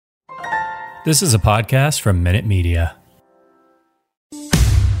This is a podcast from Minute Media. In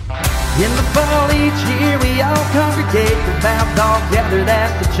the fall each year we all congregate, devout dogs gathered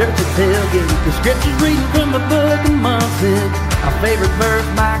at the church's tailgate. The scriptures reading from the book of Munson, our favorite verse,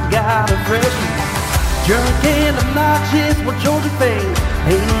 my God of freshman. Drunk and obnoxious, well Georgia fans,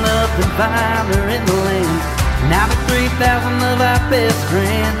 ain't nothing finer in the land. Now the 3,000 of our best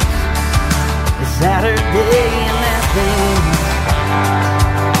friends, it's Saturday in Athens.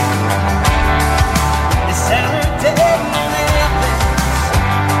 It's Saturday in Athens.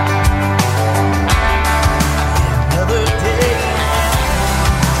 Another day in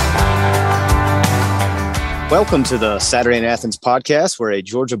Athens. Welcome to the Saturday in Athens podcast. We're a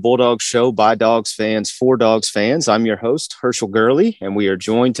Georgia Bulldogs show by Dogs fans for Dogs fans. I'm your host, Herschel Gurley, and we are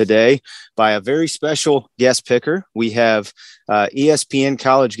joined today by a very special guest picker. We have ESPN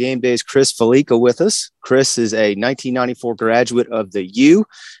College GameDay's Chris Fallica with us. Chris is a 1994 graduate of the U.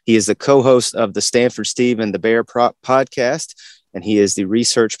 He is the co-host of the Stanford Steve and the Bear podcast, and he is the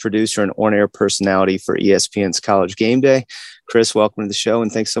research producer and on-air personality for ESPN's College GameDay. Chris, welcome to the show,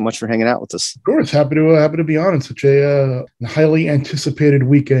 and thanks so much for hanging out with us. Of course, happy to be on. It's such a highly anticipated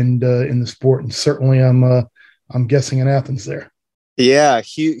weekend in the sport, and certainly I'm guessing in Athens there. Yeah,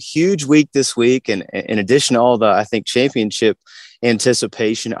 huge week this week, and in addition to all the, I think, championship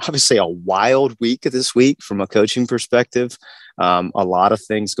anticipation, obviously a wild week this week from a coaching perspective. A lot of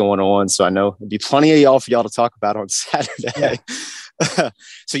things going on, so I know there'll be plenty of y'all for y'all to talk about on Saturday. Yeah.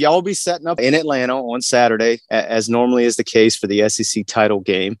 So y'all will be setting up in Atlanta on Saturday, as normally is the case for the SEC title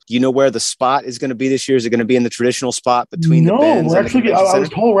game. Do you know where the spot is going to be this year? Is it going to be in the traditional spot between the bins? No, I was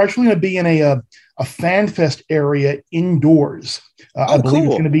told we're actually going to be in a fan fest area indoors. I believe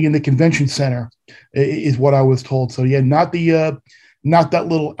it's going to be in the convention center, is what I was told. So yeah, not that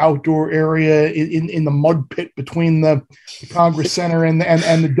little outdoor area in the mud pit between the Congress Center and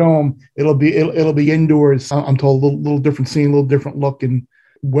the dome. It'll be indoors. I'm told a little different scene, a little different look, and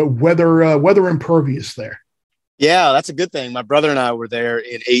weather impervious there. Yeah, that's a good thing. My brother and I were there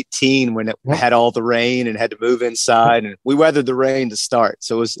in 2018 when it had all the rain and had to move inside, and we weathered the rain to start.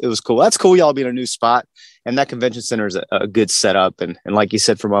 So it was cool. That's cool. Y'all be in a new spot, and that convention center is a good setup. And like you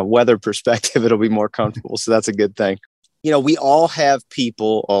said, from a weather perspective, it'll be more comfortable. So that's a good thing. You know, we all have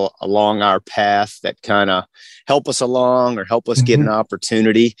people along our path that kind of help us along or help us get an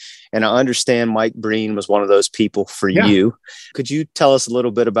opportunity. And I understand Mike Breen was one of those people for you. Could you tell us a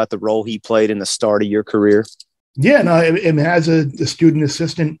little bit about the role he played in the start of your career? Yeah, no, as a student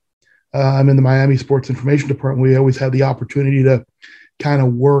assistant, I'm in the Miami Sports Information Department. We always had the opportunity to kind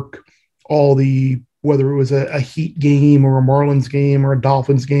of work all whether it was a Heat game or a Marlins game or a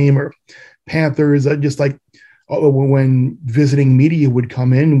Dolphins game or Panthers, just like when visiting media would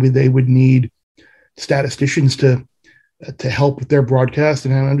come in, they would need statisticians to help with their broadcast.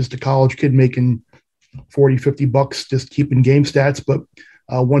 And I'm just a college kid making $40-$50 just keeping game stats. But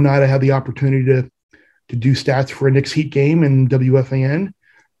one night I had the opportunity to do stats for a Knicks Heat game in WFAN,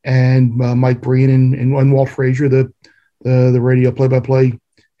 and Mike Breen and Walt Frazier, the radio play-by-play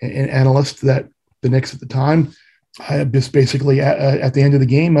analyst that the Knicks at the time. I just basically at the end of the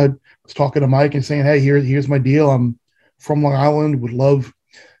game, I was talking to Mike and saying, "Hey, here's my deal. I'm from Long Island. Would love,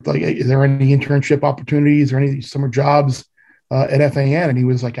 is there any internship opportunities or any summer jobs at FAN?" And he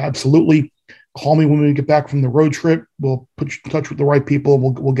was like, "Absolutely. Call me when we get back from the road trip. We'll put you in touch with the right people.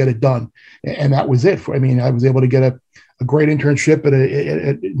 We'll get it done." And that was it. I mean, I was able to get a great internship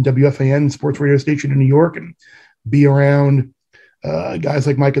at WFAN sports radio station in New York and be around guys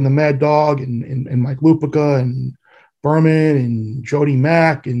like Mike and the Mad Dog and Mike Lupica and Berman and Jody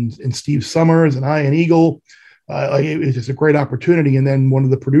Mack and Steve Summers and Ian Eagle. It was just a great opportunity. And then one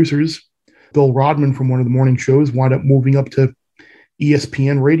of the producers, Bill Rodman from one of the morning shows, wound up moving up to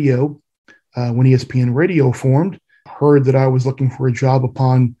ESPN Radio when ESPN Radio formed. Heard that I was looking for a job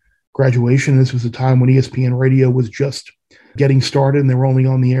upon graduation. This was a time when ESPN Radio was just getting started, and they were only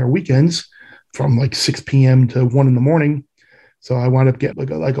on the air weekends from like 6 p.m. to 1 in the morning. So I wound up getting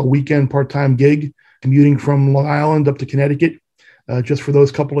like a weekend part-time gig, commuting from Long Island up to Connecticut just for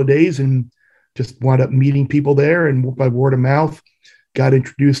those couple of days, and just wound up meeting people there, and by word of mouth got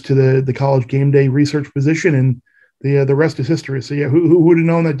introduced to the College Game Day research position, and the rest is history. So yeah, who would have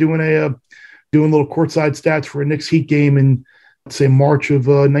known that doing little courtside stats for a Knicks Heat game in, let's say, March of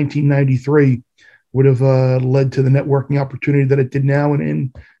 1993 would have led to the networking opportunity that it did now,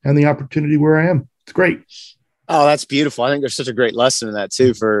 and the opportunity where I am. It's great. Oh, that's beautiful. I think there's such a great lesson in that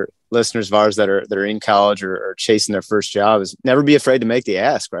too for listeners of ours that are in college or chasing their first job, is never be afraid to make the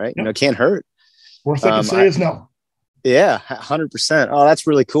ask, right? You know, it can't hurt. Worst I can say is no. Yeah, 100%. Oh, that's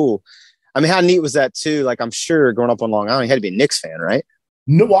really cool. I mean, how neat was that too? Like, I'm sure growing up on Long Island, you had to be a Knicks fan, right?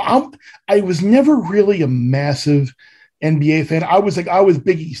 No, well, I was never really a massive NBA fan. I was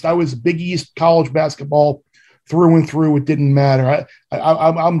Big East. I was Big East college basketball through and through. It didn't matter.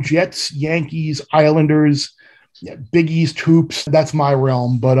 I'm Jets, Yankees, Islanders, Big East hoops. That's my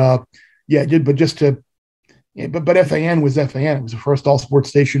realm. But yeah, but just to. Yeah, but FAN was FAN. It was the first all sports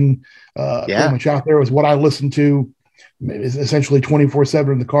station pretty much out there. It was what I listened to essentially 24/7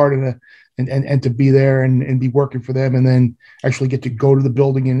 in the car, and to be there and be working for them, and then actually get to go to the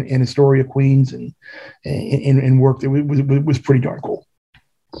building in Astoria, Queens, and work. It was pretty darn cool.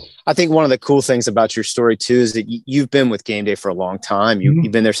 I think one of the cool things about your story too is that you've been with Game Day for a long time.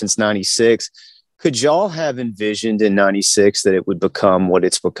 You've been there since '96. Could y'all have envisioned in '96 that it would become what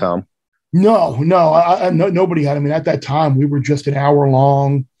it's become? No, nobody had. I mean, at that time, we were just an hour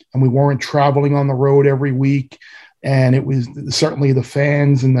long, and we weren't traveling on the road every week. And it was certainly the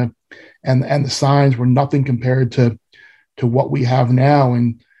fans and the signs were nothing compared to what we have now.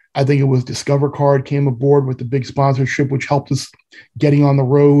 And I think it was Discover Card came aboard with the big sponsorship, which helped us getting on the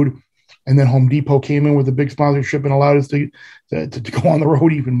road. And then Home Depot came in with a big sponsorship and allowed us to go on the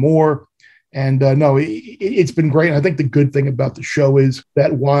road even more. And it's been great. And I think the good thing about the show is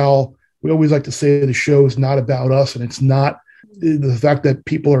that while we always like to say the show is not about us, and it's not, the fact that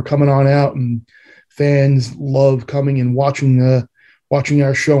people are coming on out and fans love coming and watching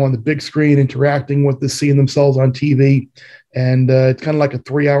our show on the big screen, interacting with us, seeing themselves on TV. And it's kind of like a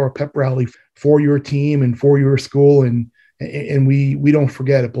 3-hour pep rally for your team and for your school. And we don't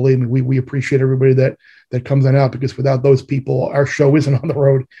forget it. Believe me, we appreciate everybody that comes on out, because without those people, our show isn't on the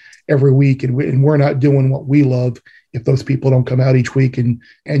road every week. And we're not doing what we love if those people don't come out each week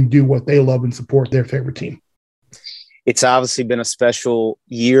and do what they love and support their favorite team. It's obviously been a special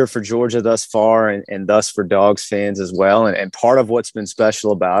year for Georgia thus far, and thus for Dogs fans as well. And part of what's been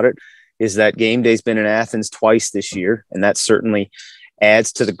special about it is that Game Day's been in Athens twice this year, and that certainly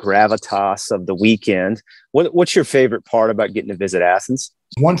adds to the gravitas of the weekend. What's your favorite part about getting to visit Athens?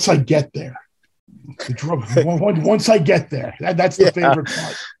 Once I get there, once I get there, that's the favorite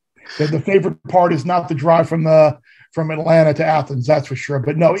part. The favorite part is not the drive from Atlanta to Athens, that's for sure.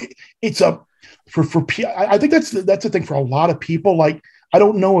 But no, it's I think that's the thing for a lot of people. Like, I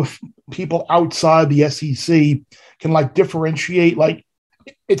don't know if people outside the SEC can like differentiate. Like,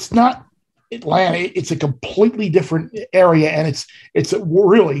 it's not Atlanta; it's a completely different area, and it's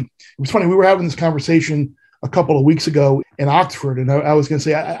really. It was funny. We were having this conversation a couple of weeks ago in Oxford, and I was going to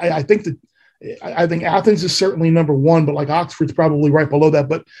say I think Athens is certainly number one, but like Oxford's probably right below that.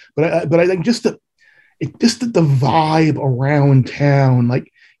 But I think just the vibe around town,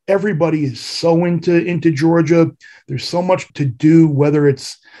 like everybody is so into Georgia. There's so much to do, whether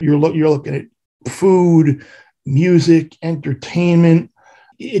it's you're looking at food, music, entertainment.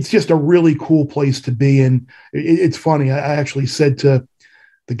 It's just a really cool place to be. And it's funny. I actually said to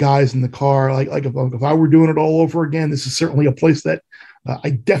the guys in the car, like if I were doing it all over again, this is certainly a place that I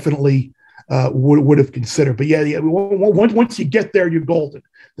definitely would have considered. But yeah, once you get there, you're golden.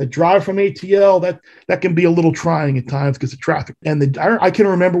 The drive from ATL, that can be a little trying at times because of traffic. And I can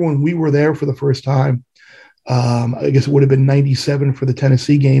remember when we were there for the first time, I guess it would have been 97 for the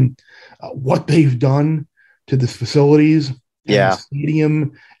Tennessee game, what they've done to the facilities, the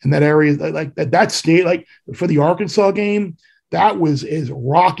stadium and that area, like that state, like for the Arkansas game, that was as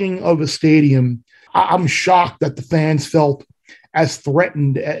rocking of a stadium. I'm shocked that the fans felt as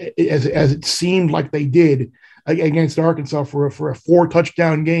threatened as it seemed like they did against Arkansas for a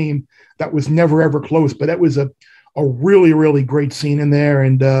 4-touchdown game that was never ever close. But that was a really, really great scene in there,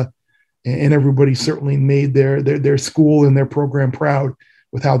 and everybody certainly made their school and their program proud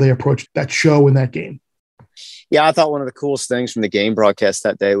with how they approached that show and that game. Yeah, I thought one of the coolest things from the game broadcast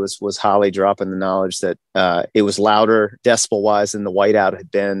that day was Holly dropping the knowledge that it was louder decibel wise than the whiteout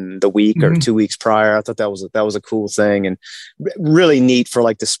had been the week or 2 weeks prior. I thought that was a cool thing, and really neat for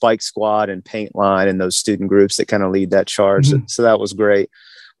like the Spike Squad and Paint Line and those student groups that kind of lead that charge. So that was great.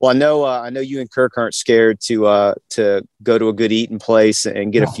 Well, I know you and Kirk aren't scared to go to a good eating place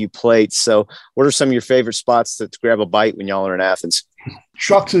and get a few plates. So what are some of your favorite spots to grab a bite when y'all are in Athens?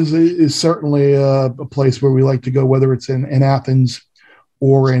 Chuck's is certainly a place where we like to go, whether it's in Athens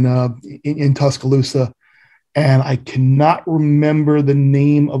or in Tuscaloosa. And I cannot remember the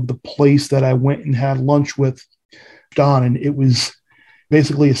name of the place that I went and had lunch with Don, and it was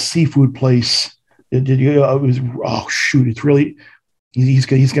basically a seafood place. It was, oh shoot, it's really. He's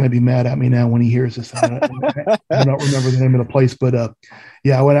going to be mad at me now when he hears this. I don't remember the name of the place, but I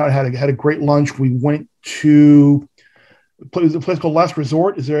went out and had a great lunch. We went to a place called Last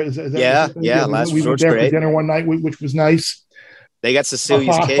Resort. Is that Last Resort? We went there for dinner one night, which was nice. They got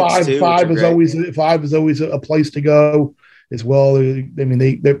Cecilia's cakes too. Five is always a place to go. as well. I mean,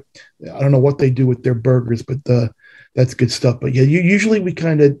 they I don't know what they do with their burgers, but that's good stuff. But yeah, usually we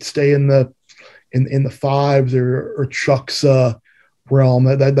kind of stay in the fives or Chuck's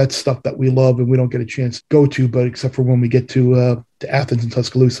realm. That's stuff that we love and we don't get a chance to go to, but except for when we get to Athens and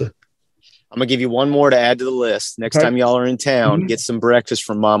Tuscaloosa. I'm gonna give you one more to add to the list. Next time y'all are in town, get some breakfast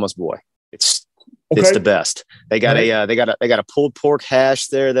from Mama's Boy. It's the best. They got a pulled pork hash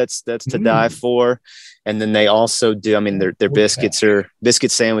there that's to die for, and then they also do. I mean, their biscuit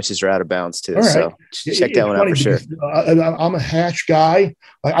sandwiches are out of bounds too. Right. So check that one out for sure. I'm a hash guy.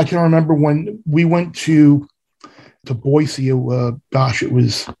 I can remember when we went to Boise. Gosh, it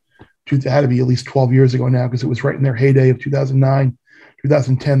had to be at least 12 years ago now because it was right in their heyday of 2009.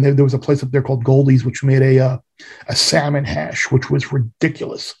 2010, there was a place up there called Goldie's, which made a salmon hash, which was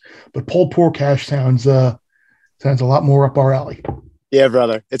ridiculous. But pulled pork hash sounds a lot more up our alley. Yeah,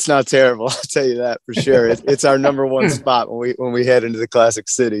 brother, it's not terrible. I'll tell you that for sure. It's our number one spot when we head into the Classic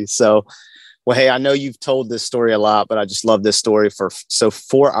City. So, well, hey, I know you've told this story a lot, but I just love this story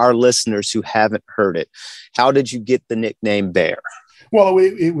for our listeners who haven't heard it. How did you get the nickname Bear? Well,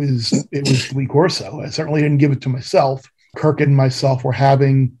 it was Lee Corso. I certainly didn't give it to myself. Kirk and myself were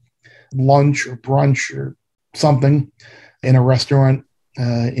having lunch or brunch or something in a restaurant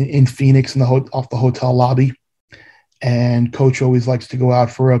in Phoenix off the hotel lobby. And Coach always likes to go out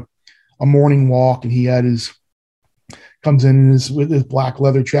for a morning walk. And he comes in with his black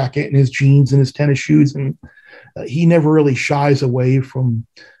leather jacket and his jeans and his tennis shoes. And he never really shies away from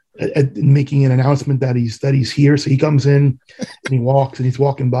making an announcement that he's here. So he comes in and he walks and he's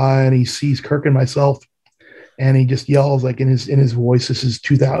walking by and he sees Kirk and myself. And he just yells like in his voice, this is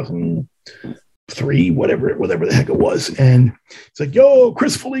 2003, whatever the heck it was. And it's like, yo,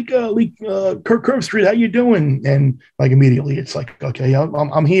 Chris Fallica, Kirk Curve how you doing? And like immediately it's like, okay,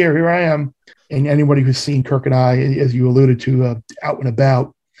 I'm here I am. And anybody who's seen Kirk and I, as you alluded to, out and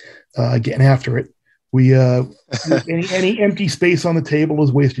about, getting after it, we any empty space on the table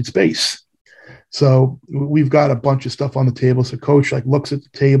is wasted space. So we've got a bunch of stuff on the table. So Coach looks at the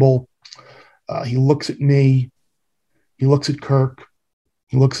table. He looks at me, he looks at Kirk,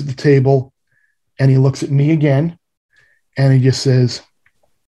 he looks at the table, and he looks at me again, and he just says,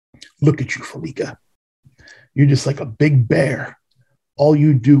 look at you, Fallica. You're just like a big bear. All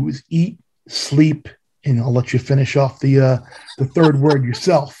you do is eat, sleep, and I'll let you finish off the third word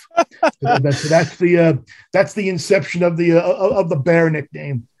yourself. So that's the inception of the bear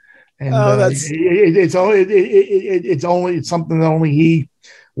nickname. And it's something that only he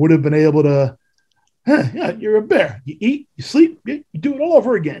would have been able to. Yeah, you're a bear. You eat, you sleep, you do it all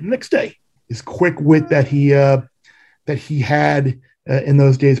over again next day. His quick wit that he had in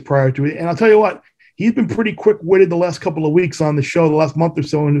those days prior to it. And I'll tell you what, he's been pretty quick-witted the last couple of weeks on the show, the last month or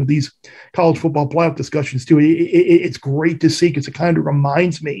so into these college football playoff discussions too. It's great to see because it kind of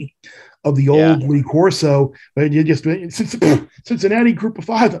reminds me of the old Lee Corso. But you just Cincinnati Group of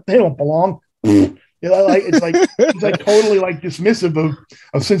Five, they don't belong. It's like totally dismissive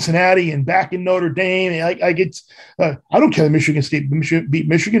of Cincinnati and back in Notre Dame. I don't care that Michigan State beat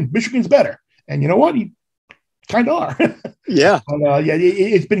Michigan. Michigan's better, and you know what? You kind of are. Yeah,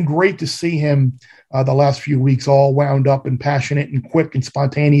 it's been great to see him the last few weeks, all wound up and passionate and quick and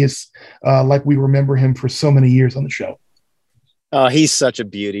spontaneous, like we remember him for so many years on the show. He's such a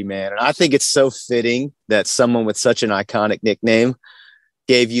beauty, man, and I think it's so fitting that someone with such an iconic nickname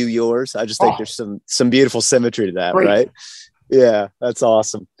gave you yours. I just think there's some beautiful symmetry to that, right? Yeah, that's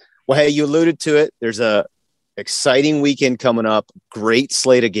awesome. Well, hey, you alluded to it. There's a exciting weekend coming up. Great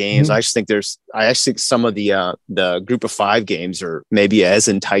slate of games. I actually think some of the Group of Five games are maybe as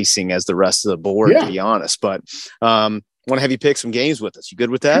enticing as the rest of the board, to be honest. But want to have you pick some games with us. You good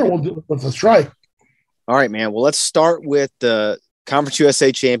with that? Sure, let's try. All right, man. Well, let's start with the Conference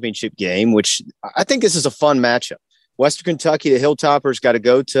USA Championship game, which I think this is a fun matchup. Western Kentucky, the Hilltoppers, got to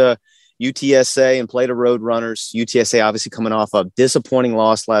go to UTSA and play the Roadrunners. UTSA obviously coming off a disappointing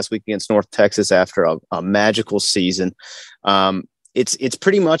loss last week against North Texas after a magical season. It's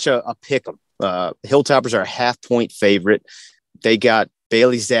pretty much a pick 'em. Hilltoppers are a half-point favorite. They got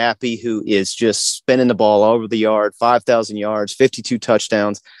Bailey Zappi, who is just spinning the ball all over the yard, 5,000 yards, 52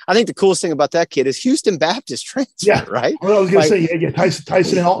 touchdowns. I think the coolest thing about that kid is Houston Baptist transfer, right? Well, I was going to say,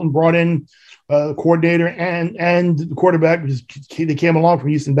 Tyson Helton brought in coordinator and the quarterback. They came along from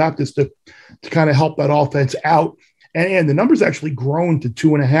Houston Baptist to kind of help that offense out. And the number's actually grown to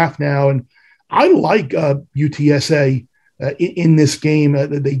 2.5 now. And I like UTSA in this game.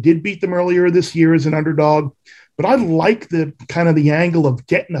 They did beat them earlier this year as an underdog, but I like the kind of the angle of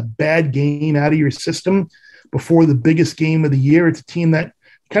getting a bad game out of your system before the biggest game of the year. It's a team that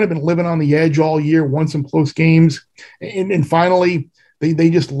kind of been living on the edge all year, won some close games, and finally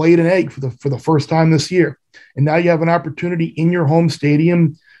they just laid an egg for the first time this year. And now you have an opportunity in your home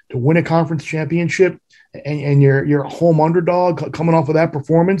stadium to win a conference championship, and you're a home underdog coming off of that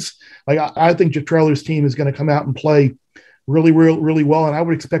performance. Like I think Jeff Traylor's team is going to come out and play really, really well, and I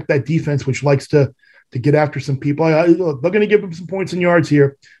would expect that defense, which likes to get after some people. They're going to give them some points and yards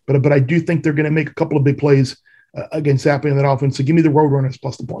here, but I do think they're going to make a couple of big plays against Zappy in that offense. So give me the Roadrunners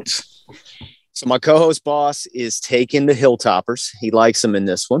plus the points. So my co-host boss is taking the Hilltoppers. He likes them in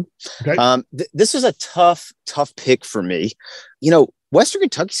this one. Okay. This is a tough pick for me. Western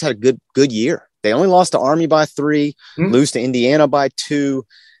Kentucky's had a good year. They only lost to Army by 3, lose to Indiana by 2.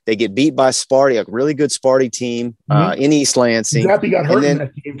 They get beat by Sparty, a really good Sparty team in East Lansing. Zappy got hurt in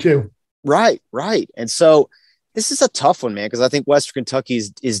that game too. Right. And so this is a tough one, man, because I think Western Kentucky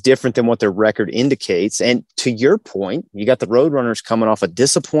is different than what their record indicates. And to your point, you got the Roadrunners coming off a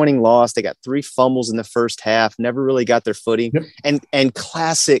disappointing loss. They got 3 fumbles in the first half, never really got their footing. Yep. And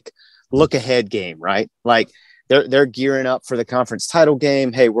classic look ahead game, right? Like they're gearing up for the conference title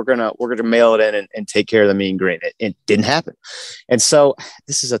game. Hey, we're gonna mail it in and take care of the Mean Green. It didn't happen. And so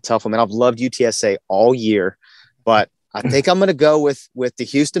this is a tough one, man. I've loved UTSA all year, but I think I'm going to go with the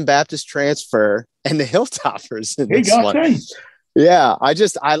Houston Baptist transfer and the Hilltoppers in this one. Yeah, I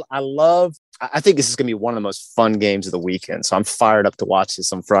think this is going to be one of the most fun games of the weekend. So I'm fired up to watch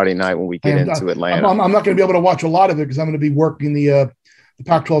this on Friday night when we get into Atlanta. I'm not going to be able to watch a lot of it because I'm going to be working the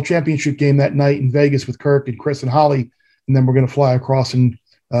Pac-12 championship game that night in Vegas with Kirk and Chris and Holly. And then we're going to fly across and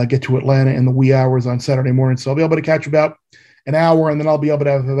get to Atlanta in the wee hours on Saturday morning. So I'll be able to catch about an hour, and then I'll be able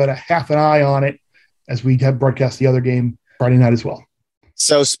to have about a half an eye on it as we have broadcast the other game Friday night as well.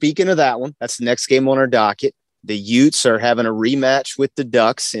 So speaking of that one, that's the next game on our docket. The Utes are having a rematch with the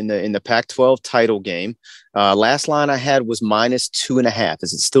Ducks in the Pac-12 title game. Last line I had was -2.5.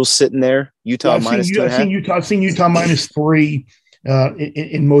 Is it still sitting there? Utah -2.5? I've seen Utah -3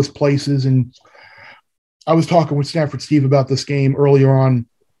 in most places. And I was talking with Stanford Steve about this game earlier on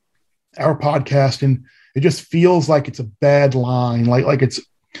our podcast, and it just feels like it's a bad line. Like it's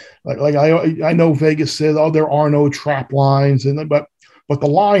like I know Vegas says, there are no trap lines, but the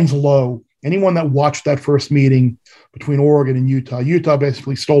line's low. Anyone that watched that first meeting between Oregon and Utah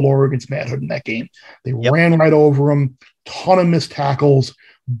basically stole Oregon's manhood in that game. They ran right over them, ton of missed tackles,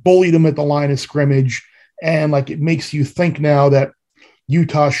 bullied them at the line of scrimmage, and it makes you think now that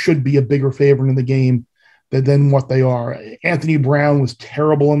Utah should be a bigger favorite in the game than what they are. Anthony Brown was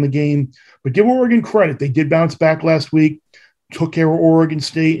terrible in the game, but give Oregon credit. They did bounce back last week, took care of Oregon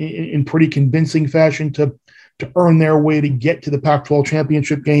State in pretty convincing fashion to earn their way to get to the Pac-12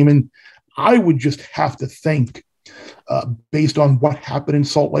 championship game. And I would just have to think, based on what happened in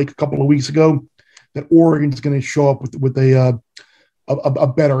Salt Lake a couple of weeks ago, that Oregon's going to show up with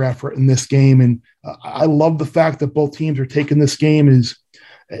a better effort in this game. And I love the fact that both teams are taking this game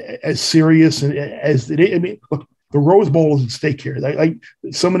as serious as it is. I mean, look, the Rose Bowl is at stake here.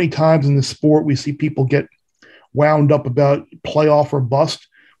 So many times in the sport, we see people get wound up about playoff or bust.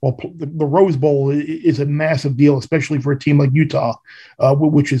 Well, the Rose Bowl is a massive deal, especially for a team like Utah,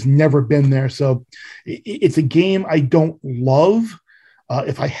 which has never been there. So it's a game I don't love.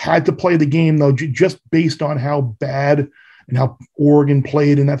 If I had to play the game, though, just based on how bad and how Oregon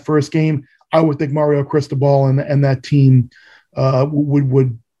played in that first game, I would think Mario Cristobal and that team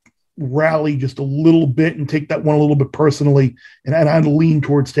would rally just a little bit and take that one a little bit personally. And I'd lean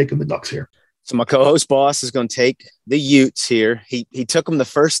towards taking the Ducks here. So my co-host boss is going to take the Utes here. He took them the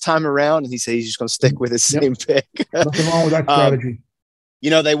first time around, and he said he's just going to stick with his same pick. Nothing wrong with that strategy.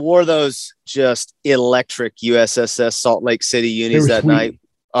 They wore those just electric USSS Salt Lake City unis that night.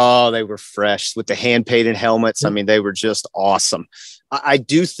 Oh, they were fresh with the hand-painted helmets. I mean, they were just awesome. I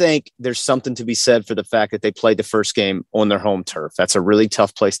do think there's something to be said for the fact that they played the first game on their home turf. That's a really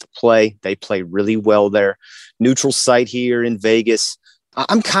tough place to play. They play really well there. Neutral site here in Vegas.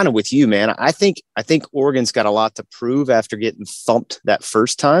 I'm kind of with you, man. I think Oregon's got a lot to prove after getting thumped that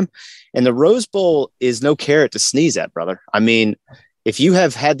first time. And the Rose Bowl is no carrot to sneeze at, brother. I mean, if you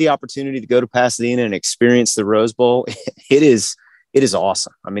have had the opportunity to go to Pasadena and experience the Rose Bowl, it is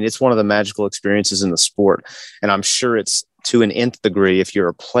awesome. I mean, it's one of the magical experiences in the sport. And I'm sure it's to an nth degree if you're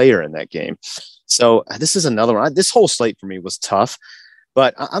a player in that game. So this is another one. This whole slate for me was tough.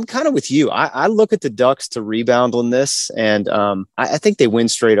 But I'm kind of with you. I look at the Ducks to rebound on this, and I think they win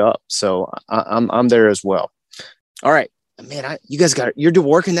straight up. So I'm there as well. All right, man. You guys you're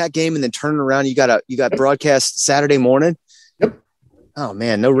working that game and then turning around. You got broadcast Saturday morning. Yep. Oh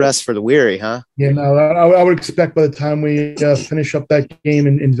man, no rest for the weary, huh? Yeah, no. I would expect by the time we finish up that game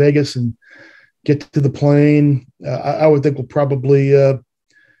in Vegas and get to the plane, I would think we'll probably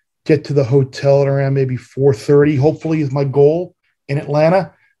get to the hotel at around maybe 4:30, hopefully is my goal in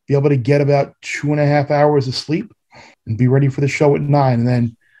Atlanta. Be able to get about 2.5 hours of sleep and be ready for the show at 9, and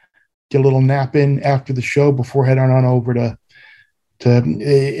then get a little nap in after the show before heading on over to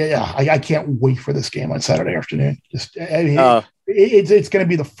I can't wait for this game on Saturday afternoon. It's going to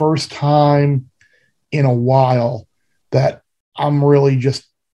be the first time in a while that I'm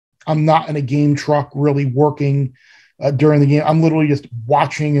not in a game truck really working during the game. I'm literally just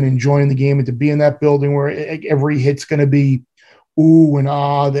watching and enjoying the game, and to be in that building where every hit's going to be ooh and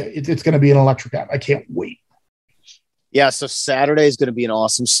ah, it's going to be an electric app. I can't wait. Yeah, so Saturday is going to be an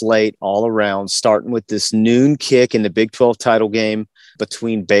awesome slate all around, starting with this noon kick in the Big 12 title game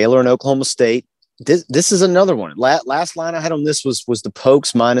between Baylor and Oklahoma State. This is another one. Last line I had on this was the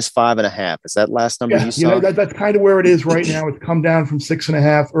Pokes -5.5. Is that last number you saw? That's kind of where it is right now. It's come down from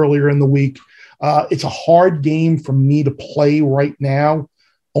 6.5 earlier in the week. It's a hard game for me to play right now,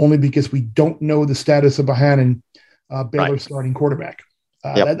 only because we don't know the status of Bohannon, Baylor's starting quarterback.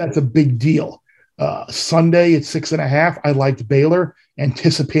 That's a big deal. Sunday at 6.5. I liked Baylor,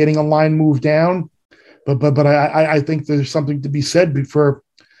 anticipating a line move down, but I think there's something to be said before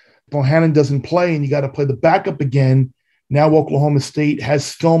Bohannon doesn't play, and you got to play the backup again. Now Oklahoma State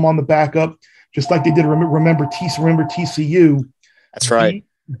has film on the backup, just like they did. Remember TCU. That's right.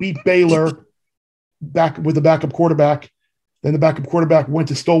 Beat Baylor back with the backup quarterback. Then the backup quarterback went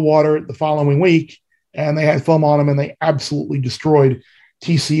to Stillwater the following week, and they had film on him, and they absolutely destroyed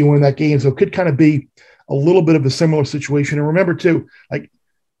TCU in that game. So it could kind of be a little bit of a similar situation. And remember too, like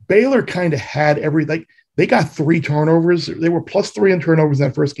Baylor kind of had everything. They got 3 turnovers. They were +3 in turnovers in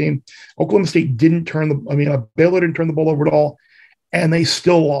that first game. Oklahoma State didn't Baylor didn't turn the ball over at all, and they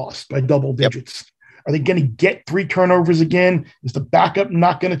still lost by double digits. Yep. Are they going to get 3 turnovers again? Is the backup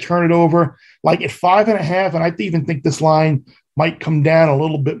not going to turn it over? Like at 5.5, and I even think this line might come down a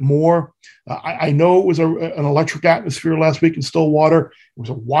little bit more. I know it was an electric atmosphere last week in Stillwater. It was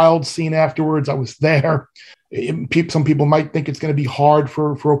a wild scene afterwards. I was there. Some people might think it's going to be hard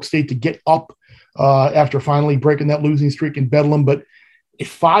for Oak State to get up after finally breaking that losing streak in Bedlam. But at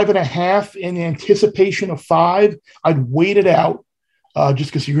 5.5, in anticipation of 5, I'd wait it out just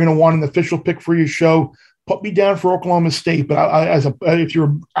because you're going to want an official pick for your show. Put me down for Oklahoma State. But if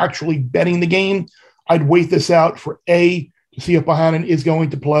you're actually betting the game, I'd wait this out for A, to see if Bohannon is going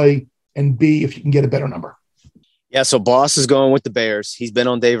to play, and B, if you can get a better number. Yeah, so Boss is going with the Bears. He's been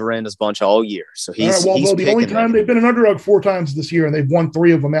on Dave Aranda's bunch all year. So he's the only time they've been an underdog 4 times this year, and they've won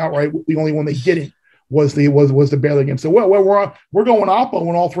 3 of them outright. The only one they didn't was the Baylor game. So we're going oppo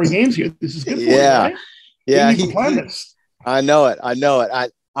in all 3 games here. This is good for you, right? Yeah. I know it.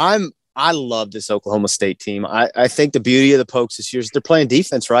 I love this Oklahoma State team. I think the beauty of the Pokes this year is they're playing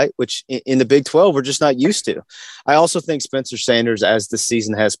defense, right? Which in the Big 12, we're just not used to. I also think Spencer Sanders, as the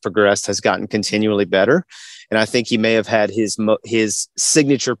season has progressed, has gotten continually better. And I think he may have had his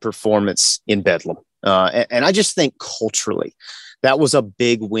signature performance in Bedlam. And I just think culturally, that was a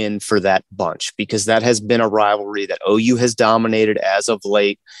big win for that bunch, because that has been a rivalry that OU has dominated as of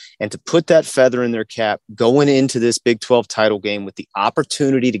late. And to put that feather in their cap going into this Big 12 title game with the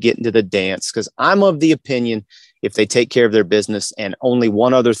opportunity to get into the dance, because I'm of the opinion if they take care of their business and only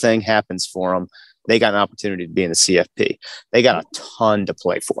one other thing happens for them, they got an opportunity to be in the CFP. They got a ton to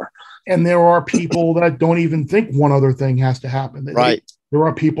play for. And there are people that don't even think one other thing has to happen. Right. There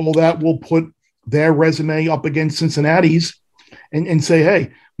are people that will put their resume up against Cincinnati's and say,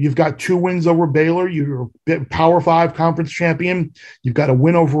 hey, you've got 2 wins over Baylor. You're a Power 5 conference champion. You've got a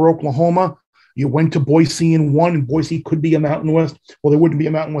win over Oklahoma. You went to Boise and won, and Boise could be a Mountain West. Well, they wouldn't be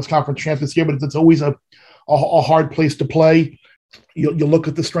a Mountain West conference champ this year, but it's always a hard place to play. You look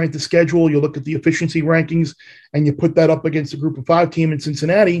at the strength of schedule, you look at the efficiency rankings, and you put that up against a group of 5 team in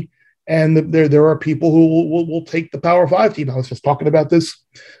Cincinnati. And there are people who will take the Power 5 team. I was just talking about this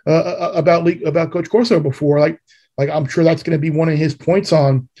about Coach Corso before. Like I'm sure that's going to be one of his points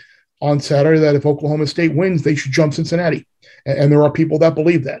on Saturday, that if Oklahoma State wins, they should jump Cincinnati. And there are people that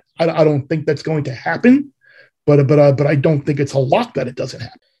believe that. I don't think that's going to happen, but I don't think it's a lock that it doesn't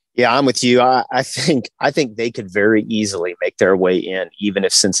happen. Yeah, I'm with you. I think they could very easily make their way in, even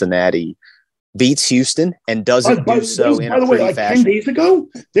if Cincinnati beats Houston and doesn't do so in a pretty fashion. 10 days ago,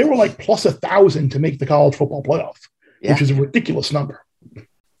 they were like plus 1,000 to make the college football playoff, which is a ridiculous number.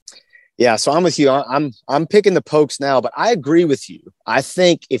 Yeah, so I'm with you. I'm picking the Pokes now, but I agree with you. I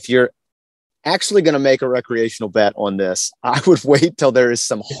think if you're actually going to make a recreational bet on this, I would wait till there is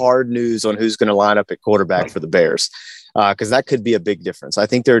some hard news on who's going to line up at quarterback for the Bears, because that could be a big difference. I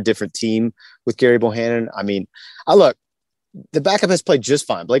think they're a different team with Gary Bohannon. I mean, the backup has played just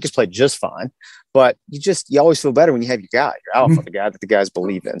fine. Blake has played just fine, but you always feel better when you have your guy, your alpha, the guy that the guys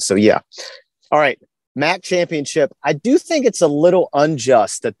believe in. So yeah. All right. MAC championship. I do think it's a little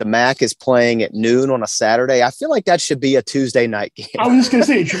unjust that the MAC is playing at noon on a Saturday. I feel like that should be a Tuesday night game. I was just going to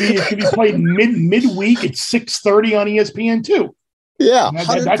say it should be played midweek at 6:30 on ESPN too. Yeah,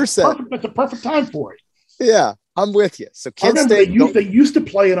 100%. That's a perfect time for it. Yeah, I'm with you. So Kent State, they used to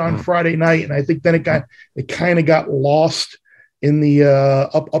play it on Friday night, and I think then it kind of got lost in the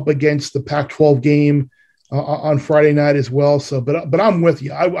up against the Pac-12 game on Friday night as well. So, but I'm with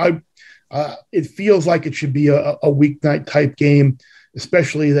you. It feels like it should be a weeknight type game,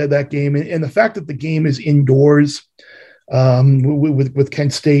 especially that game, and the fact that the game is indoors with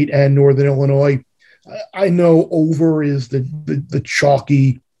Kent State and Northern Illinois. I know over is the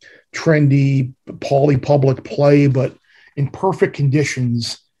chalky, trendy, Pauley public play, but in perfect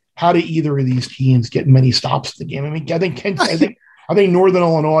conditions, how do either of these teams get many stops in the game? I mean, I think Northern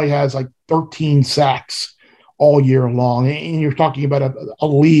Illinois has like 13 sacks all year long, and you're talking about a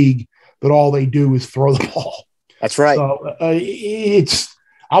league that all they do is throw the ball. That's right. So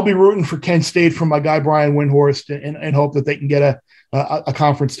I'll be rooting for Kent State from my guy Brian Windhorst and hope that they can get a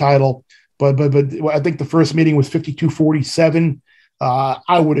conference title. But I think the first meeting was 52-47.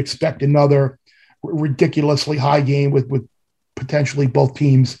 I would expect another ridiculously high game with potentially both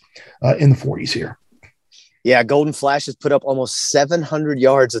teams in the 40s here. Yeah, Golden Flashes put up almost 700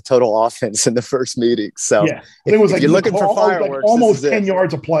 yards of total offense in the first meeting. So yeah, it was if you're looking for fireworks, almost 10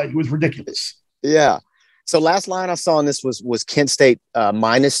 yards a play. It was ridiculous. Yeah. So last line I saw on this was Kent State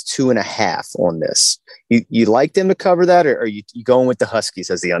minus 2.5 on this. You like them to cover that, or are you going with the Huskies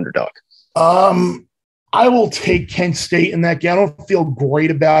as the underdog? I will take Kent State in that game. I don't feel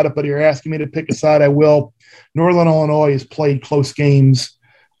great about it, but you're asking me to pick a side. I will. Northern Illinois has played close games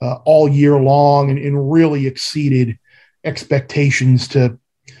all year long and really exceeded expectations to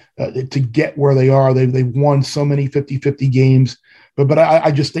get where they are. They've won so many 50-50 games, but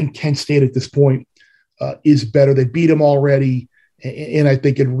I just think Kent State at this point is better. They beat them already, and I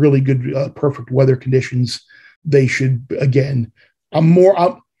think in really good, perfect weather conditions, they should again.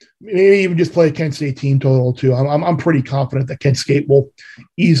 Maybe even just play a Kent State team total too. I'm pretty confident that Kent State will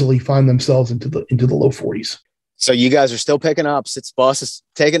easily find themselves into the low 40s. So you guys are still picking opposites. Boss is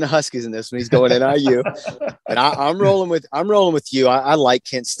taking the Huskies in this when he's going NIU, and I'm rolling with you. I like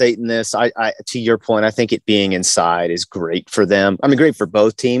Kent State in this. I to your point, I think it being inside is great for them. I mean, great for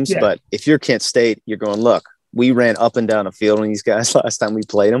both teams. Yeah. But if you're Kent State, you're going, look, we ran up and down a field on these guys last time we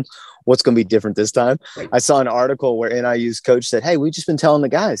played them. What's going to be different this time? Right. I saw an article where NIU's coach said, hey, we've just been telling the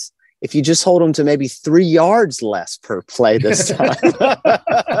guys, if you just hold them to maybe 3 yards less per play this time.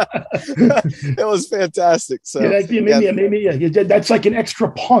 It was fantastic. So maybe that's like an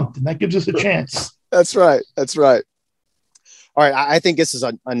extra punt, and that gives us a chance. That's right. All right, I think this is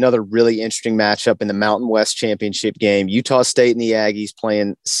another really interesting matchup in the Mountain West Championship game. Utah State and the Aggies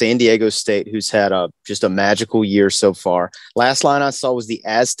playing San Diego State, who's had just a magical year so far. Last line I saw was the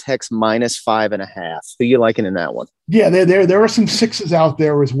Aztecs minus 5.5. Who you liking in that one? Yeah, there are some sixes out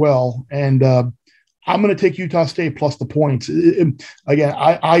there as well, and I'm going to take Utah State plus the points. Again,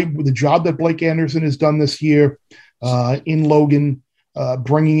 the job that Blake Anderson has done this year in Logan.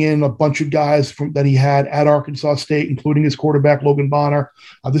 Bringing in a bunch of guys that he had at Arkansas State, including his quarterback, Logan Bonner.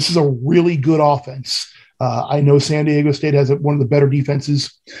 This is a really good offense. I know San Diego State has one of the better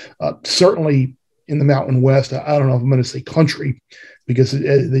defenses, certainly in the Mountain West. I don't know if I'm going to say country because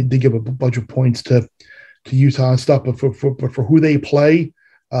they did give a bunch of points to Utah and stuff, but for who they play,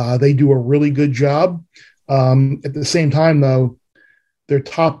 they do a really good job. At the same time, though, their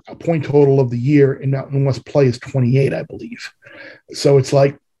top point total of the year in Mountain West play is 28, I believe. So it's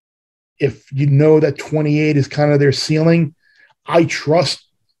like, if you know that 28 is kind of their ceiling, I trust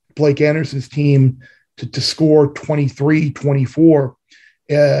Blake Anderson's team to score 23, 24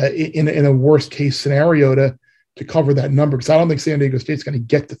 in a worst case scenario to cover that number. Because I don't think San Diego State's going to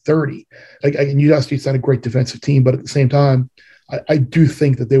get to 30. And Utah State's not a great defensive team, but at the same time, I do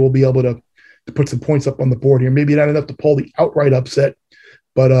think that they will be able to put some points up on the board here. Maybe not enough to pull the outright upset,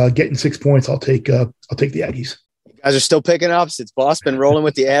 but getting 6 points, I'll take the Aggies. You guys are still picking opposites. Boss been rolling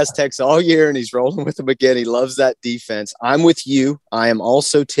with the Aztecs all year, and he's rolling with them again. He loves that defense. I'm with you. I am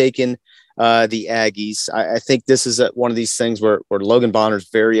also taking the Aggies. I think this is one of these things where Logan Bonner's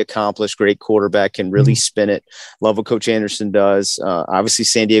very accomplished, great quarterback, can really spin it. Love what Coach Anderson does. Obviously,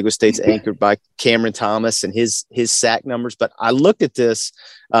 San Diego State's anchored by Cameron Thomas and his sack numbers. But I looked at this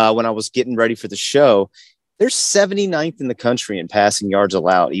when I was getting ready for the show. They're 79th in the country in passing yards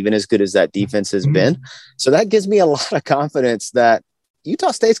allowed, even as good as that defense has been. So that gives me a lot of confidence that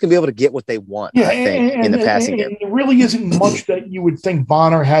Utah State's going to be able to get what they want, I think, in the passing game. There really isn't much that you would think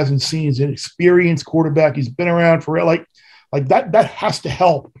Bonner hasn't seen. He's an experienced quarterback. He's been around for like that. That has to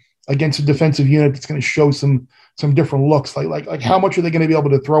help against a defensive unit that's going to show some different looks. Like how much are they going to be able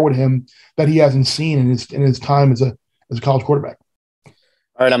to throw at him that he hasn't seen in his time as a college quarterback?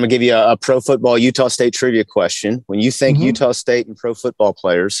 All right, I'm going to give you a pro football Utah State trivia question. When you think Utah State and pro football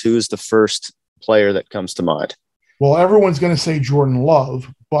players, who is the first player that comes to mind? Well, everyone's going to say Jordan Love,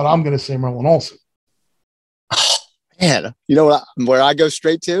 but I'm going to say Merlin Olsen. Oh, man, you know where I go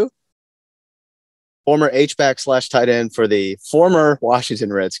straight to? Former H-back / tight end for the former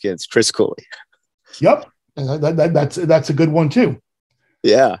Washington Redskins, Chris Cooley. Yep, that's a good one too.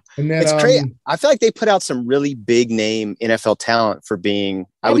 Yeah, and then, it's crazy. I feel like they put out some really big name NFL talent for being,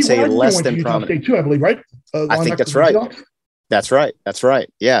 I would say, less than prominent. Too, I believe, right? I think that's right. That's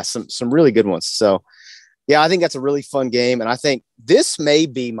right. Yeah, some really good ones. So, yeah, I think that's a really fun game, and I think this may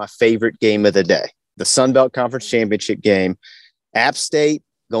be my favorite game of the day: the Sun Belt Conference Championship game. App State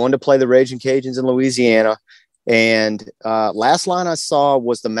going to play the Raging Cajuns in Louisiana. And last line I saw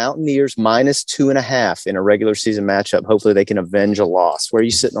was the Mountaineers -2.5 in a regular season matchup. Hopefully they can avenge a loss. Where are you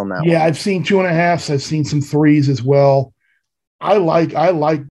sitting on that? Yeah, one? I've seen 2.5s. I've seen some 3s as well. I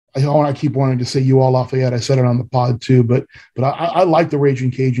keep wanting to say you all Lafayette. I said it on the pod too, but I like the Raging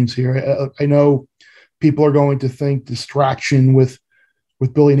Cajuns here. I know people are going to think distraction with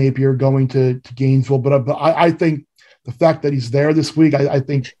Billy Napier going to Gainesville, but I think the fact that he's there this week, I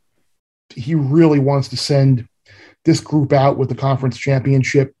think he really wants to send this group out with the conference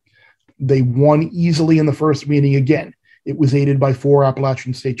championship. They won easily in the first meeting. Again, it was aided by 4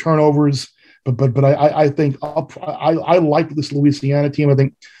 Appalachian State turnovers, but I think I like this Louisiana team. I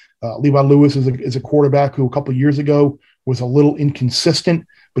think Levi Lewis is a quarterback who a couple of years ago was a little inconsistent,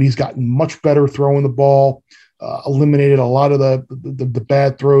 but he's gotten much better throwing the ball, eliminated a lot of the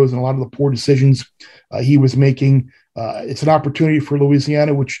bad throws and a lot of the poor decisions he was making. It's an opportunity for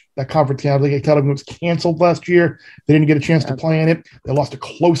Louisiana, which that conference was canceled last year. They didn't get a chance to play in it. They lost a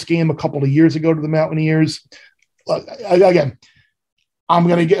close game a couple of years ago to the Mountaineers. Again, I'm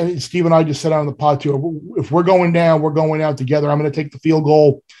going to get Steve and I just said on the pod too. If we're going down, we're going out together. I'm going to take the field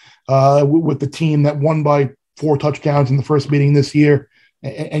goal with the team that won by 4 touchdowns in the first meeting this year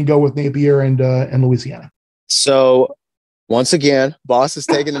and go with Napier and Louisiana. So once again, boss is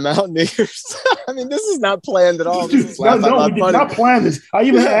taking the Mountaineers. I mean, this is not planned at all. We did not plan this. I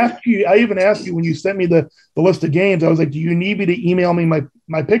even asked you when you sent me the list of games. I was like, "Do you need me to email me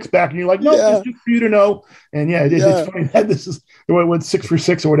my picks back?" And you're like, "No, it's just for you to know." And it's funny that this is what 6 for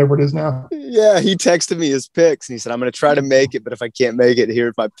 6 or whatever it is now. Yeah, he texted me his picks and he said, "I'm going to try to make it, but if I can't make it,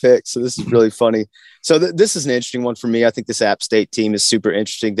 here's my picks." So this is really funny. So this is an interesting one for me. I think this App State team is super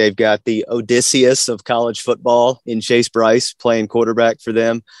interesting. They've got the Odysseus of college football in Chase Bryce playing quarterback for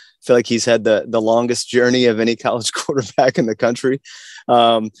them. I feel like he's had the longest journey of any college quarterback in the country,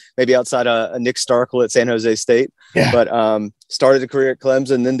 maybe outside of Nick Starkel at San Jose State. Yeah. But started a career at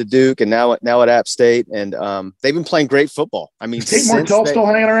Clemson, then to Duke, and now at App State. And they've been playing great football. I mean, is Tate Martell still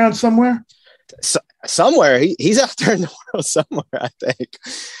hanging around somewhere? Somewhere. He's out there in the world somewhere, I think.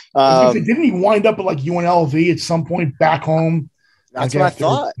 Didn't he wind up at like UNLV at some point back home? That's what I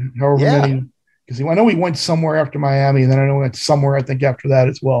thought. Because I know he went somewhere after Miami, and then I know he went somewhere, I think, after that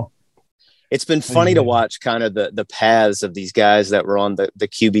as well. It's been funny to watch kind of the paths of these guys that were on the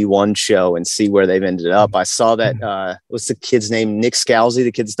QB1 show and see where they've ended up. I saw that, what's the kid's name? Nick Scalzi,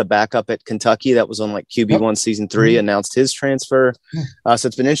 the kid's the backup at Kentucky that was on like QB1 season 3, announced his transfer. So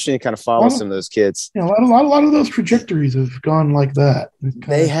it's been interesting to kind of follow some of those kids. Yeah, a lot of those trajectories have gone like that.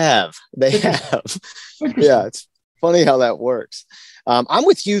 They have. Yeah, it's funny how that works. I'm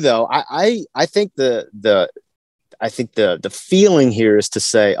with you though. I think the feeling here is to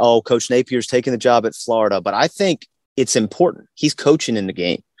say, oh, Coach Napier's taking the job at Florida, but I think it's important. He's coaching in the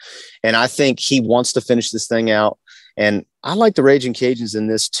game, and I think he wants to finish this thing out. And I like the Raging Cajuns in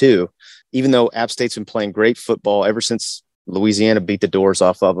this too, even though App State's been playing great football ever since Louisiana beat the doors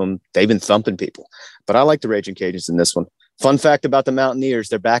off of them. They've been thumping people, but I like the Raging Cajuns in this one. Fun fact about the Mountaineers,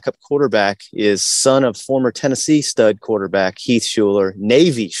 their backup quarterback is son of former Tennessee stud quarterback Heath Schuler.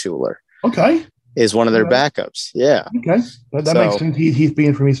 Navy Schuler is one of their backups. Yeah. Okay. That makes sense. Heath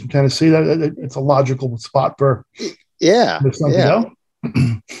being from Eastern Tennessee, it's a logical spot for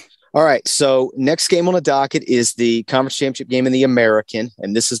All right. So next game on the docket is the conference championship game in the American.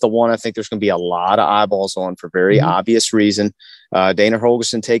 And this is the one I think there's going to be a lot of eyeballs on for very obvious reason. Dana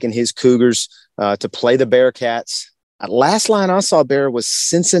Holgerson taking his Cougars to play the Bearcats. Last line I saw, Bear, was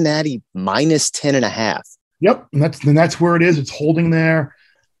Cincinnati -10.5. Yep, and that's where it is. It's holding there.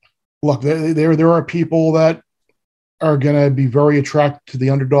 Look, there are people that are going to be very attracted to the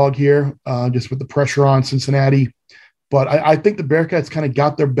underdog here, just with the pressure on Cincinnati. But I think the Bearcats kind of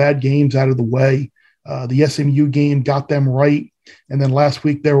got their bad games out of the way. The SMU game got them right. And then last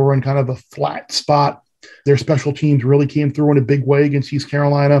week they were in kind of a flat spot. Their special teams really came through in a big way against East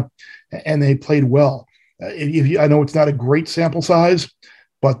Carolina, and they played well. I know it's not a great sample size,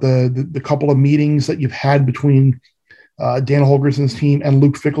 but the couple of meetings that you've had between Dan Holgerson's team and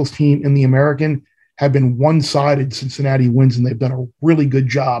Luke Fickell's team in the American have been one-sided. Cincinnati wins, and they've done a really good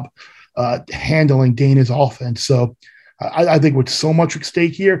job handling Dana's offense. So I think with so much at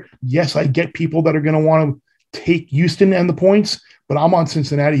stake here, yes, I get people that are going to want to take Houston and the points, but I'm on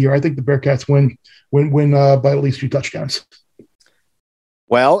Cincinnati here. I think the Bearcats win by at least 2 touchdowns.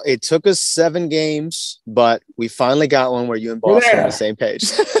 Well, it took us 7 games, but we finally got one where you and Boss are on the same page.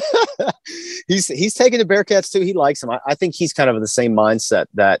 He's taking the Bearcats too. He likes them. I think he's kind of in the same mindset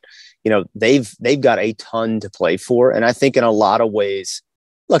that, they've got a ton to play for. And I think in a lot of ways,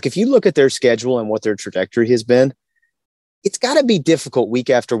 look, if you look at their schedule and what their trajectory has been, it's got to be difficult week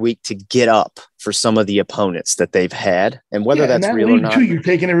after week to get up for some of the opponents that they've had. And whether that's real or not. You're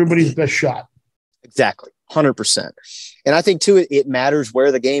taking everybody's best shot. Exactly. 100%. And I think, too, it matters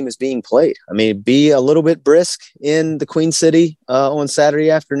where the game is being played. I mean, be a little bit brisk in the Queen City on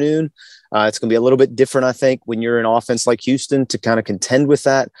Saturday afternoon. It's going to be a little bit different, I think, when you're an offense like Houston to kind of contend with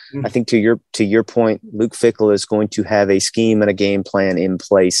that. I think to your point, Luke Fickell is going to have a scheme and a game plan in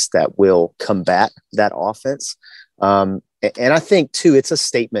place that will combat that offense. And I think, too, it's a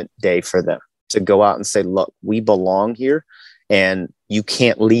statement day for them to go out and say, look, we belong here. And you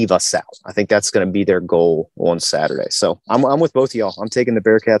can't leave us out. I think that's going to be their goal on Saturday. So I'm with both of y'all. I'm taking the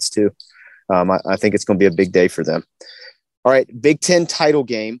Bearcats too. I think it's going to be a big day for them. All right, Big Ten title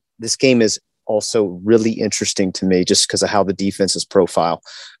game. This game is also really interesting to me just because of how the defense's profile.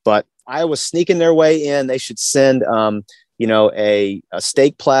 But Iowa's sneaking their way in. They should send, a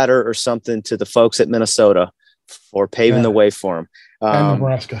steak platter or something to the folks at Minnesota for paving the way for them. And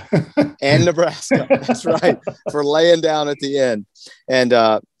Nebraska. And Nebraska. That's right. For laying down at the end.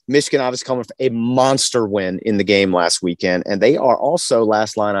 And Michigan obviously coming from a monster win in the game last weekend. And they are also,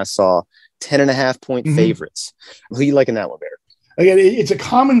 last line I saw, 10.5-point favorites. Who are you liking that one, Bear? Again, it's a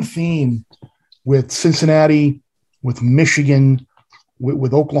common theme with Cincinnati, with Michigan,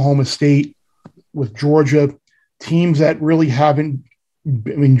 with Oklahoma State, with Georgia, teams that really haven't –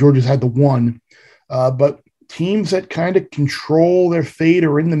 I mean, Georgia's had the one, but teams that kind of control their fate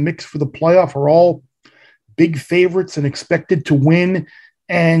or in the mix for the playoff are all big favorites and expected to win.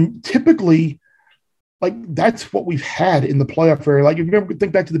 And typically, like, that's what we've had in the playoff era. Like, if you ever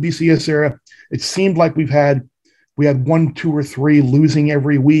think back to the BCS era, it seemed like we had 1, 2, or 3 losing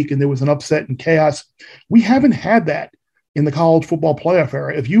every week, and there was an upset and chaos. We haven't had that in the college football playoff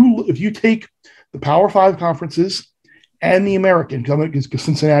era. If you take the Power 5 conferences and the American, because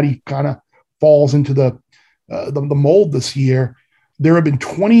Cincinnati kind of falls into the mold this year, there have been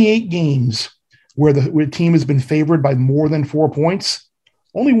 28 games where the team has been favored by more than 4 points.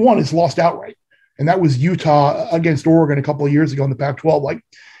 Only one is lost outright, and that was Utah against Oregon a couple of years ago in the Pac-12. Like,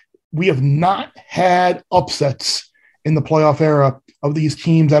 we have not had upsets in the playoff era of these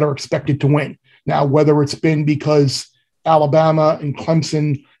teams that are expected to win. Now, whether it's been because Alabama and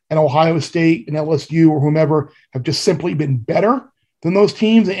Clemson and Ohio State and LSU or whomever have just simply been better than those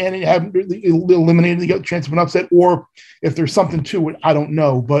teams and have eliminated the chance of an upset, or if there's something to it, I don't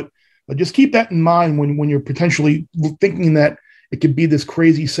know. But just keep that in mind when you're potentially thinking that it could be this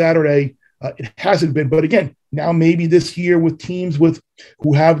crazy Saturday. It hasn't been. But again, now maybe this year with teams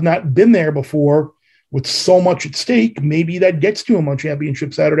who have not been there before, with so much at stake, maybe that gets to them on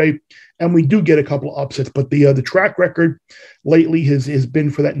Championship Saturday, and we do get a couple of upsets. But the track record lately has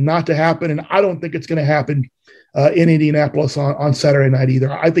been for that not to happen, and I don't think it's going to happen in Indianapolis on Saturday night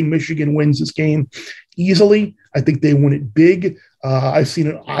either. I think Michigan wins this game easily. I think they win it big. I've seen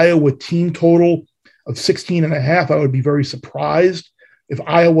an Iowa team total of 16.5. I would be very surprised if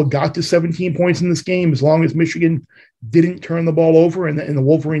Iowa got to 17 points in this game, as long as Michigan didn't turn the ball over, and the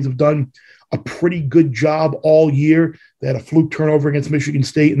Wolverines have done a pretty good job all year. They had a fluke turnover against Michigan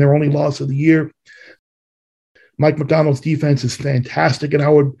State in their only loss of the year. Mike McDonald's defense is fantastic,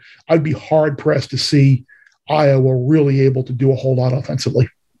 and I'd be hard pressed to see Iowa really able to do a whole lot offensively.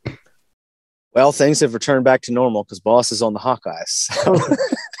 Well, things have returned back to normal because Boss is on the Hawkeyes. So.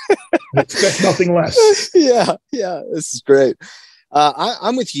 I expect nothing less. Yeah, this is great.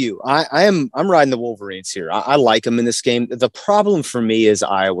 I'm with you. I'm riding the Wolverines here. I like them in this game. The problem for me is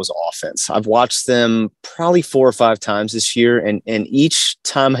Iowa's offense. I've watched them probably 4 or 5 times this year, and each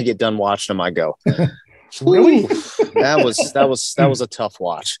time I get done watching them, I go, Really? That was a tough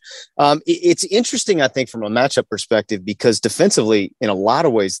watch. It's interesting, I think, from a matchup perspective, because defensively, in a lot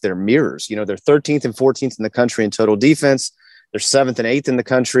of ways, they're mirrors. You know, they're 13th and 14th in the country in total defense. They're 7th and 8th in the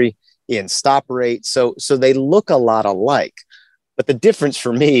country in stop rate. So they look a lot alike. But the difference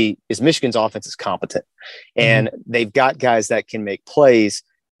for me is Michigan's offense is competent, and they've got guys that can make plays.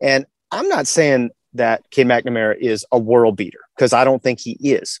 And I'm not saying that K. McNamara is a world beater, because I don't think he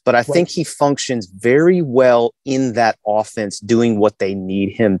is, but I think he functions very well in that offense doing what they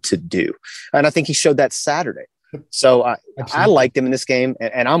need him to do. And I think he showed that Saturday. So I liked him in this game,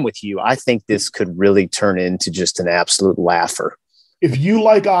 and I'm with you. I think this could really turn into just an absolute laugher. If you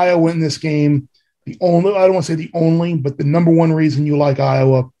like Iowa in this game, I don't want to say the only, but the number one reason you like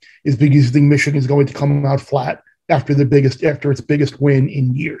Iowa is because you think Michigan is going to come out flat after its biggest win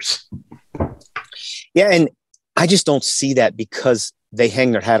in years. Yeah, and I just don't see that, because they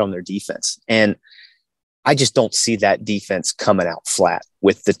hang their hat on their defense. And I just don't see that defense coming out flat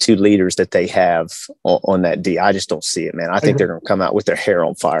with the two leaders that they have on that D. I just don't see it, man. I think they're going to come out with their hair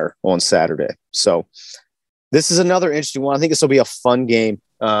on fire on Saturday. So this is another interesting one. I think this will be a fun game.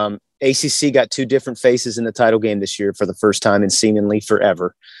 ACC got two different faces in the title game this year for the first time in seemingly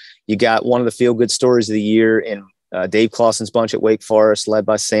forever. You got one of the feel-good stories of the year in Dave Clawson's bunch at Wake Forest, led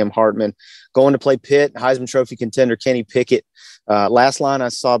by Sam Hartman, going to play Pitt. Heisman Trophy contender Kenny Pickett. Last line I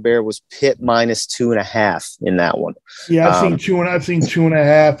saw, Bear, was Pitt minus 2.5 in that one. Yeah, I've seen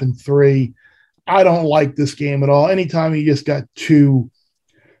 2.5 and 3. I don't like this game at all. Anytime you just got two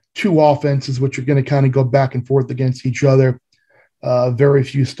offenses which are going to kind of go back and forth against each other, very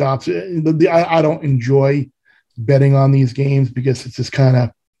few stops. I don't enjoy betting on these games because it's just kind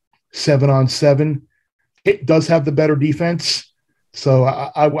of 7-on-7. It does have the better defense, so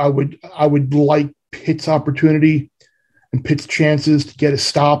I would like Pitt's opportunity and Pitt's chances to get a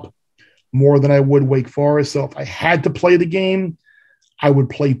stop more than I would Wake Forest. So if I had to play the game, I would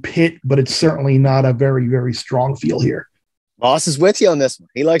play Pitt, but it's certainly not a very, very strong feel here. Boss is with you on this one.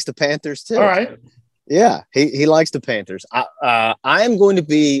 He likes the Panthers too. All right. Yeah, he likes the Panthers. I am going to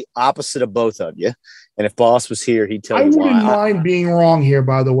be opposite of both of you. And if Boss was here, he'd tell you why. I wouldn't mind being wrong here,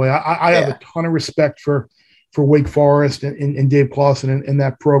 by the way. I have a ton of respect for Wake Forest and Dave Clawson and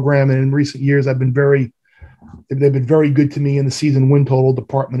that program. And in recent years, they've been very good to me in the season win total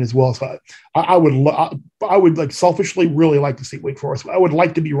department as well. So I would like selfishly really like to see Wake Forest. I would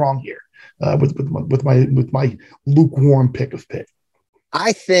like to be wrong here with my lukewarm pick of Pitt.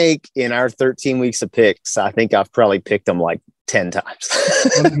 I think in our 13 weeks of picks, I think I've probably picked them like 10 times.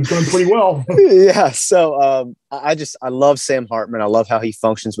 You've done pretty well. Yeah. So I love Sam Hartman. I love how he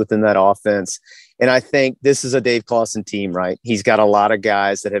functions within that offense. And I think this is a Dave Clawson team, right? He's got a lot of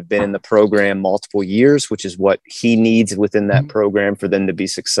guys that have been in the program multiple years, which is what he needs within that program for them to be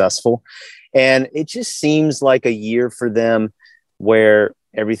successful. And it just seems like a year for them where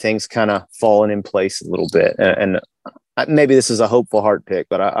everything's kind of fallen in place a little bit. And maybe this is a hopeful heart pick,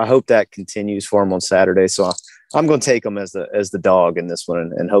 but I hope that continues for him on Saturday. So I'm going to take him as the dog in this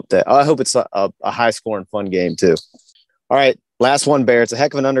one and hope it's a high scoring fun game too. All right. Last one, Bear. It's a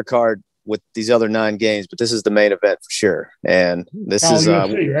heck of an undercard with these other 9 games, but this is the main event for sure. And this is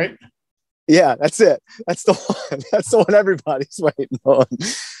UFC, right? Yeah, that's it. That's the one. That's the one everybody's waiting on.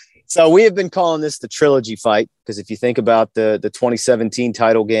 So we have been calling this the trilogy fight, because if you think about the 2017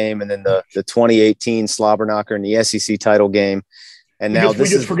 title game and then the 2018 slobber knocker and the SEC title game, and now we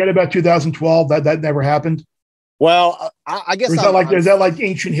just forget about 2012. That never happened. Well, I guess is that like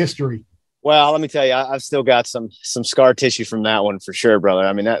ancient history? Well, let me tell you, I've still got some scar tissue from that one for sure, brother.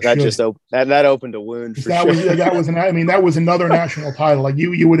 I mean, that opened a wound for sure. That was another national title. Like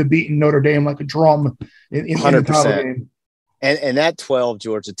you would have beaten Notre Dame like a drum in the title game. And that 12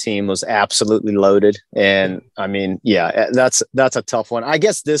 Georgia team was absolutely loaded. And I mean, yeah, that's a tough one. I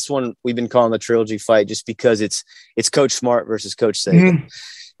guess this one we've been calling the trilogy fight just because it's Coach Smart versus Coach Saban. Mm-hmm.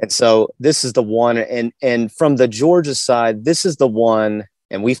 And so this is the one. And from the Georgia side, this is the one.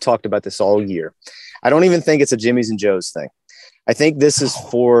 And we've talked about this all year. I don't even think it's a Jimmy's and Joe's thing. I think this is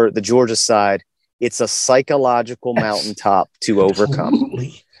for the Georgia side. It's a psychological mountaintop to overcome.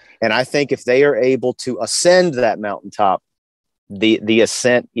 Absolutely. And I think if they are able to ascend that mountaintop, the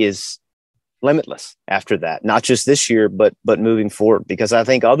ascent is limitless after that, not just this year, but moving forward. Because I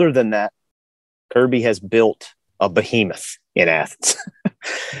think other than that, Kirby has built a behemoth in Athens.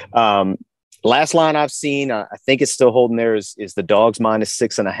 Last line I've seen, I think it's still holding there, is the Dogs minus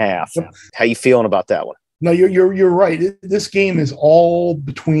 6.5. Yep. How you feeling about that one? No, you're right. This game is all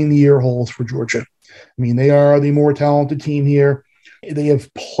between the ear holes for Georgia. I mean, they are the more talented team here. They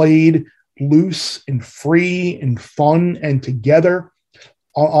have played loose and free and fun and together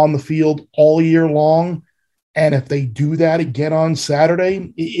on the field all year long. And if they do that again on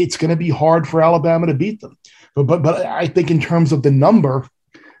Saturday, it's going to be hard for Alabama to beat them. But I think in terms of the number,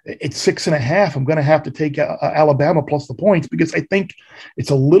 it's 6.5. I'm going to have to take Alabama plus the points because I think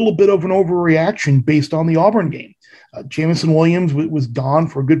it's a little bit of an overreaction based on the Auburn game. Jamison Williams was gone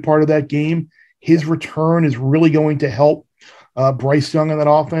for a good part of that game. His return is really going to help Bryce Young in that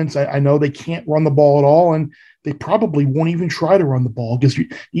offense. I know they can't run the ball at all, and they probably won't even try to run the ball because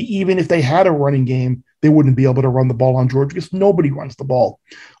even if they had a running game, they wouldn't be able to run the ball on Georgia because nobody runs the ball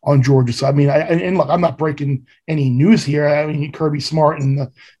on Georgia. So, I mean, and look, I'm not breaking any news here. I mean, Kirby Smart and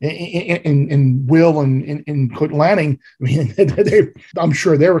Will and Court Lanning, I mean, I'm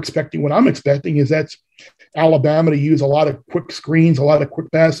sure they're expecting what I'm expecting is that's Alabama to use a lot of quick screens, a lot of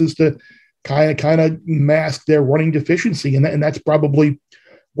quick passes to kind of mask their running deficiency. And that's probably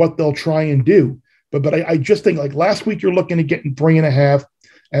what they'll try and do. But I just think like last week, you're looking at getting 3.5.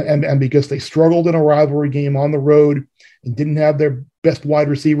 And because they struggled in a rivalry game on the road and didn't have their best wide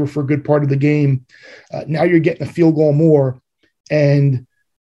receiver for a good part of the game, now you're getting a field goal more. And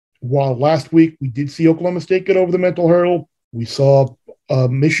while last week we did see Oklahoma State get over the mental hurdle, we saw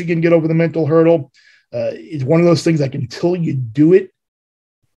Michigan get over the mental hurdle. It's one of those things like until you do it,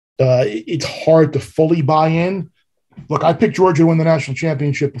 it's hard to fully buy in. Look, I picked Georgia to win the national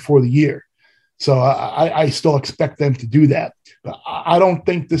championship before the year. So I still expect them to do that. But I don't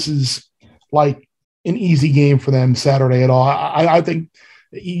think this is like an easy game for them Saturday at all. I think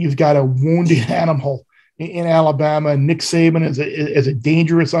you've got a wounded animal in Alabama. Nick Saban is a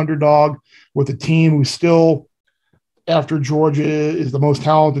dangerous underdog with a team who still, after Georgia, is the most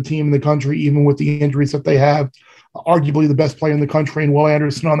talented team in the country, even with the injuries that they have. Arguably the best player in the country, and Will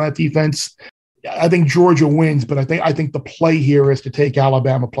Anderson on that defense. I think Georgia wins, but I think the play here is to take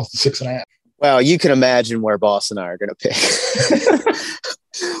Alabama plus the 6.5. Well, you can imagine where Boss and I are going to pick.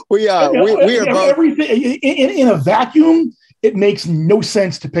 we are both everything in a vacuum. It makes no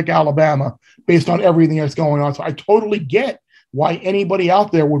sense to pick Alabama based on everything that's going on. So I totally get why anybody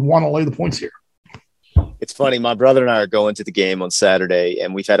out there would want to lay the points here. It's funny. My brother and I are going to the game on Saturday,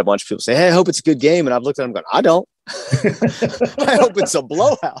 and we've had a bunch of people say, "Hey, I hope it's a good game." And I've looked at them going, "I don't. I hope it's a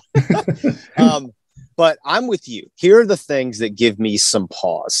blowout." But I'm with you. Here are the things that give me some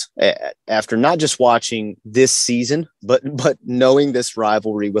pause after not just watching this season, but knowing this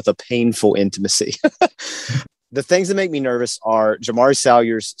rivalry with a painful intimacy. The things that make me nervous are Jamari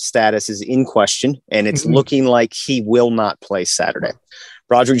Salyer's status is in question, and it's looking like he will not play Saturday.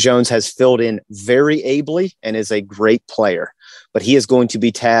 Broderick Jones has filled in very ably and is a great player, but he is going to be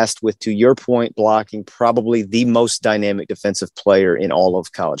tasked with, to your point, blocking probably the most dynamic defensive player in all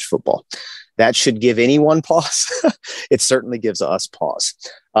of college football. That should give anyone pause. It certainly gives us pause.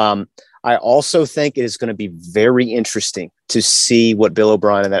 I also think it is going to be very interesting to see what Bill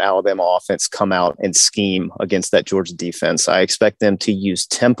O'Brien and that Alabama offense come out and scheme against that Georgia defense. I expect them to use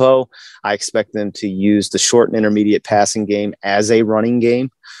tempo. I expect them to use the short and intermediate passing game as a running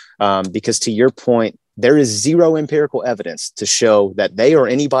game because, to your point, there is zero empirical evidence to show that they or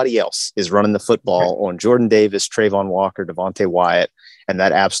anybody else is running the football on Jordan Davis, Trayvon Walker, Devontae Wyatt, and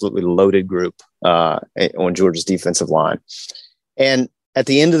that absolutely loaded group on Georgia's defensive line. And at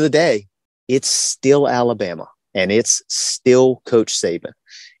the end of the day, it's still Alabama and it's still Coach Saban.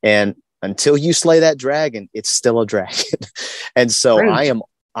 And until you slay that dragon, it's still a dragon. And so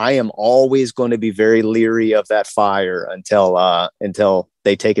I am always going to be very leery of that fire until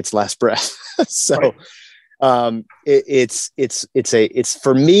they take its last breath. So it's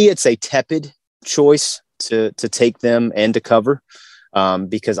for me, it's a tepid choice to take them and to cover.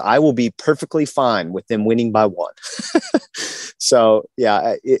 Because I will be perfectly fine with them winning by 1. So,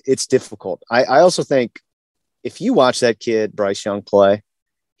 yeah, it's difficult. I also think if you watch that kid, Bryce Young, play,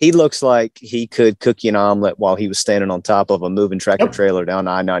 he looks like he could cook you an omelet while he was standing on top of a moving tractor trailer down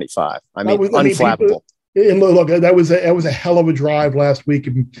I-95. I mean, unflappable. And look, that was a hell of a drive last week.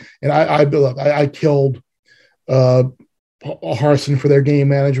 And I killed Harsin for their game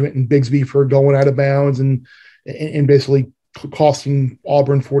management and Bigsby for going out of bounds and basically costing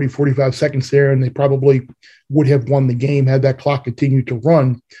Auburn 45 seconds there, and they probably would have won the game had that clock continued to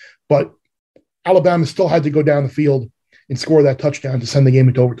run. But Alabama still had to go down the field and score that touchdown to send the game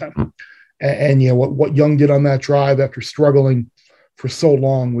into overtime. And what Young did on that drive after struggling for so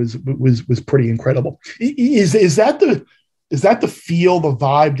long was pretty incredible. Is that the feel, the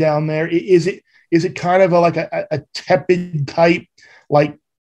vibe down there? Is it kind of a tepid type like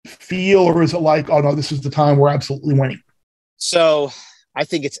feel, or is it like, oh no, this is the time we're absolutely winning? So I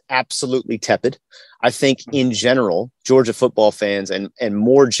think it's absolutely tepid. I think in general, Georgia football fans and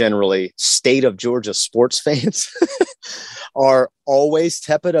more generally state of Georgia sports fans are always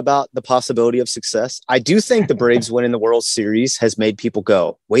tepid about the possibility of success. I do think the Braves winning the World Series has made people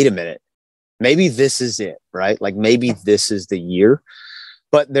go, wait a minute, maybe this is it, right? Like maybe this is the year.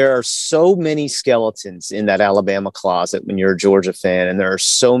 But there are so many skeletons in that Alabama closet when you're a Georgia fan, and there are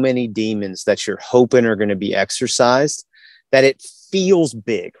so many demons that you're hoping are going to be exercised that it feels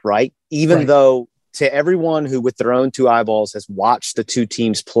big, right? Even though to everyone who with their own two eyeballs has watched the two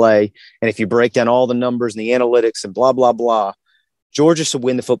teams play, and if you break down all the numbers and the analytics and blah, blah, blah, Georgia should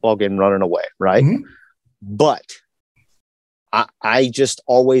win the football game running away, right? Mm-hmm. But I just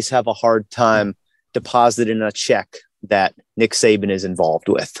always have a hard time depositing a check that Nick Saban is involved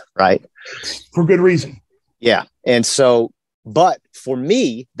with, right? For good reason. Yeah. And so, but for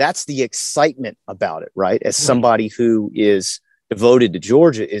me, that's the excitement about it, right? As somebody who is devoted to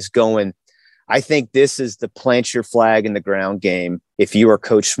Georgia is going, I think this is the plant your flag in the ground game. If you are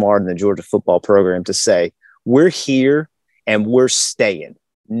Coach Smart in the Georgia football program, to say, we're here and we're staying.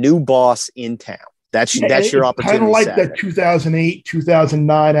 New boss in town. That's your opportunity. Kind of like Saturday. That 2008,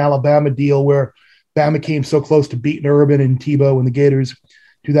 2009 Alabama deal where Bama came so close to beating Urban and Tebow and the Gators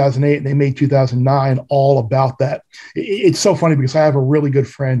 2008, and they made 2009 all about that. It's so funny because I have a really good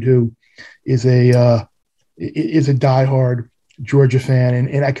friend who is a diehard Georgia fan,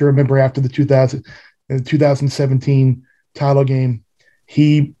 and I can remember after the 2017 title game,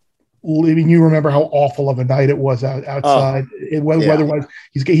 you remember how awful of a night it was outside. Weather-wise,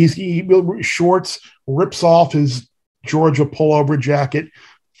 he shorts, rips off his Georgia pullover jacket,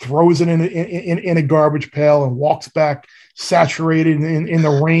 throws it in a garbage pail, and walks back saturated in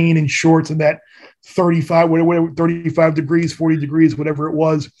the rain and shorts and that 35 degrees, 40 degrees, whatever it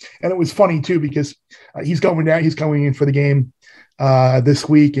was. And it was funny too, because he's coming in for the game this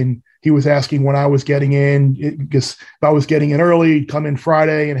week. And he was asking when I was getting in, because if I was getting in early, he'd come in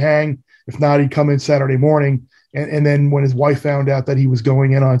Friday and hang. If not, he'd come in Saturday morning. And then when his wife found out that he was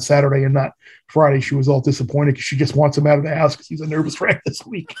going in on Saturday and not Friday, she was all disappointed because she just wants him out of the house because he's a nervous wreck this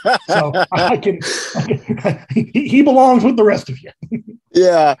week. So he belongs with the rest of you.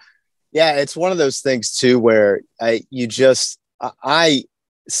 Yeah. It's one of those things too, where I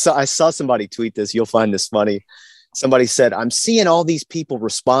saw somebody tweet this. You'll find this funny. Somebody said, I'm seeing all these people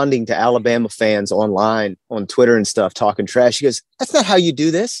responding to Alabama fans online on Twitter and stuff, talking trash. He goes, that's not how you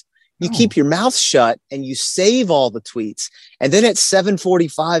do this. You keep your mouth shut and you save all the tweets. And then at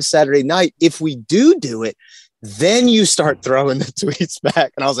 7:45 Saturday night, if we do it, then you start throwing the tweets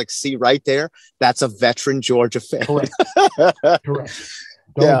back. And I was like, see right there, that's a veteran Georgia fan. Correct.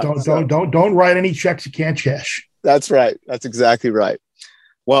 Don't write any checks you can't cash. That's right. That's exactly right.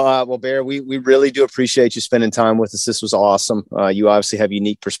 Well, Bear, we really do appreciate you spending time with us. This was awesome. You obviously have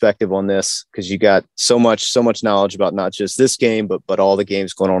unique perspective on this because you got so much knowledge about not just this game, but all the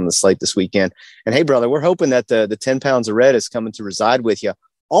games going on the slate this weekend. And hey, brother, we're hoping that the 10 pounds of red is coming to reside with you.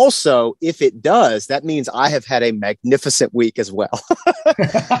 Also, if it does, that means I have had a magnificent week as well.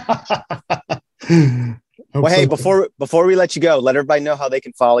 Well, hey, before we let you go, let everybody know how they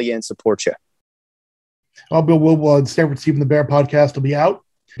can follow you and support you. We'll Stanford Stephen the Bear podcast will be out.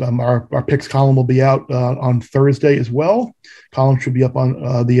 Our picks column will be out on Thursday as well. Column should be up on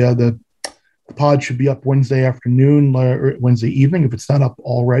the pod should be up Wednesday afternoon or Wednesday evening if it's not up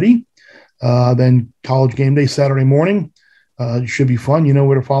already. Then College Game Day Saturday morning should be fun. You know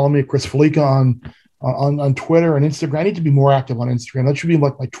where to follow me, Chris Fallica on Twitter and Instagram. I need to be more active on Instagram. That should be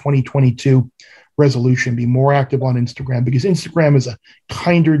like my 2022 resolution. Be more active on Instagram because Instagram is a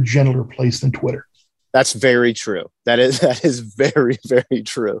kinder, gentler place than Twitter. That's very true. That is very, very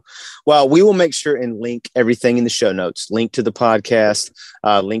true. Well, we will make sure and link everything in the show notes, link to the podcast,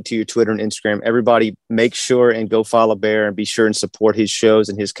 link to your Twitter and Instagram. Everybody make sure and go follow Bear and be sure and support his shows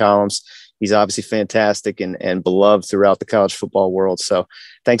and his columns. He's obviously fantastic and beloved throughout the college football world. So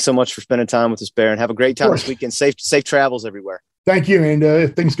thanks so much for spending time with us, Bear, and have a great time this weekend. Safe travels everywhere. Thank you. And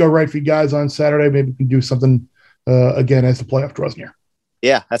if things go right for you guys on Saturday, maybe we can do something again as the playoff draws near.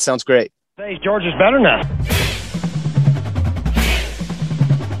 Yeah, that sounds great. Georgia's better now.